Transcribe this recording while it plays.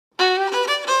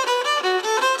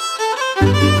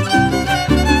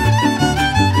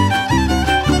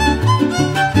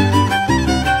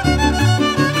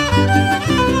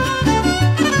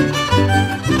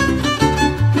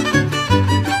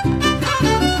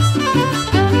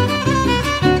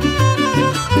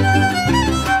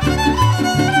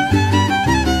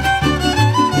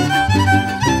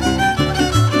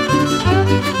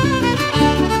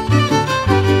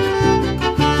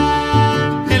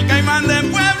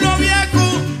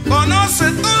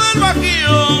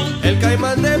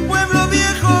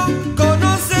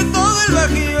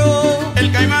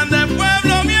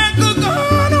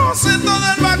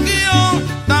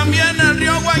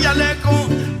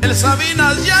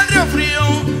Sabinas y el Río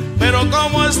Frío, pero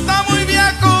como está muy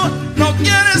viejo, no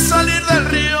quiere salir del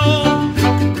río.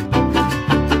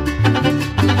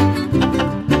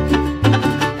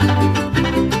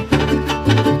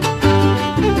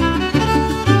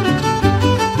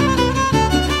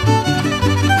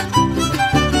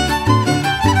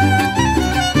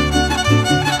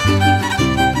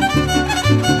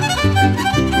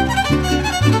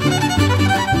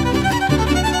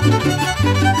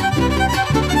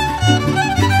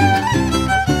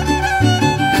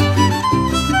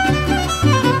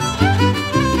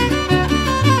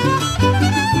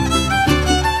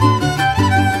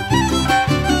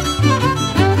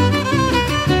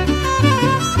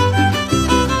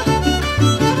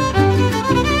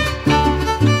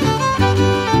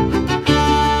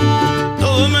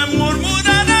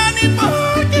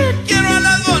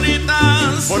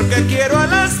 Porque quiero a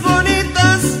las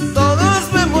bonitas,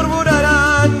 todos me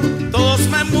murmurarán. Todos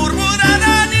me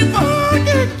murmurarán y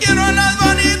porque quiero a las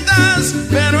bonitas,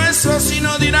 pero eso sí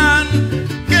no dirán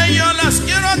que yo las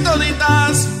quiero a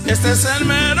toditas. Este es el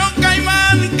mero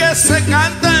caimán que se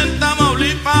canta en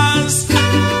Tamaulipas.